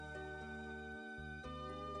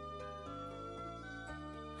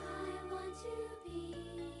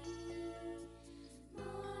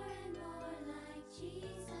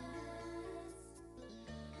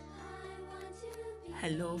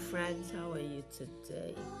Hello, friends. How are you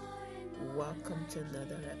today? Welcome to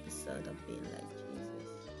another episode of Being Like Jesus.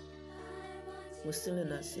 We're still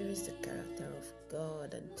in our series, The Character of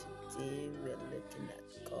God, and today we're looking at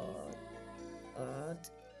God. God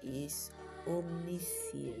is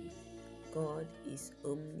omniscient. God is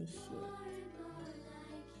omniscient.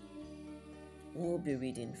 We'll be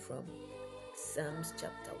reading from Psalms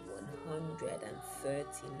chapter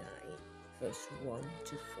 139, verse 1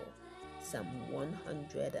 to 4. Psalm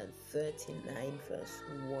 139, verse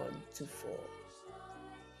 1 to 4.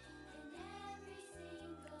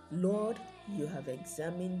 Lord, you have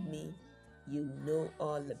examined me. You know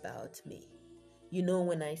all about me. You know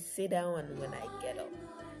when I sit down and when I get up.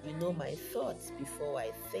 You know my thoughts before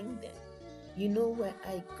I think them. You know where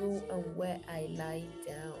I go and where I lie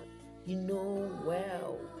down. You know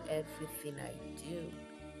well everything I do.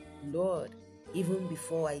 Lord, even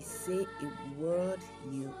before I say a word,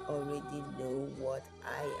 you already know what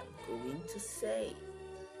I am going to say.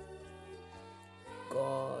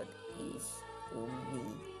 God is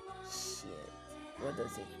omniscient. What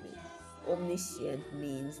does it mean? Omniscient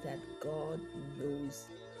means that God knows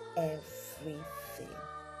everything.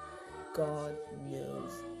 God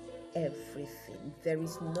knows everything. There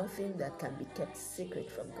is nothing that can be kept secret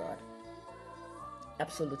from God.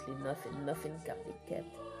 Absolutely nothing. Nothing can be kept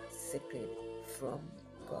secret from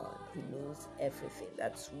God. He knows everything.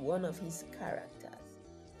 That's one of his characters.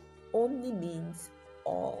 Omni means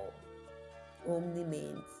all. Omni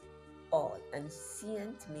means all. And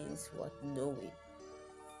scient means what? Knowing.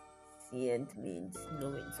 Scient means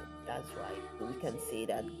knowing. So that's why we can say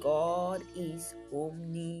that God is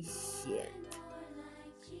omniscient.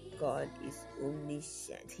 God is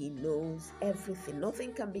omniscient. He knows everything.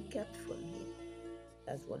 Nothing can be kept from him.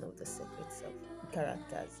 That's one of the secrets of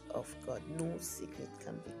characters of God. No secret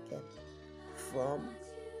can be kept from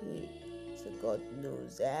him. So God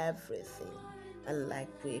knows everything. Unlike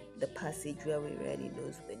the passage where we read, he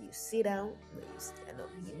knows when you sit down, when you stand up.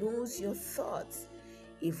 He knows your thoughts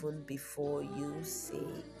even before you say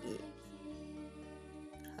it.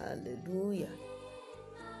 Hallelujah.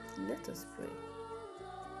 Let us pray.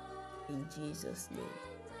 In Jesus' name,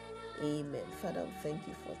 amen. Father, thank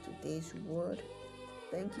you for today's word.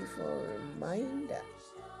 Thank you for a reminder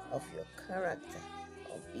of your character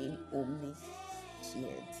of being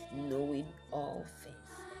omniscient, knowing all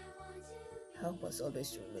things. Help us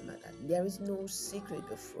always to remember that there is no secret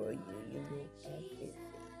before you. You know everything.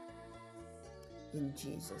 In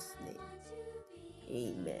Jesus' name,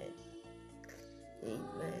 amen.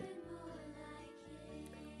 Amen.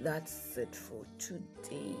 That's it for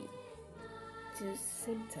today. Till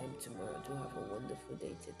same time tomorrow. Do have a wonderful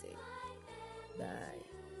day today. Bye.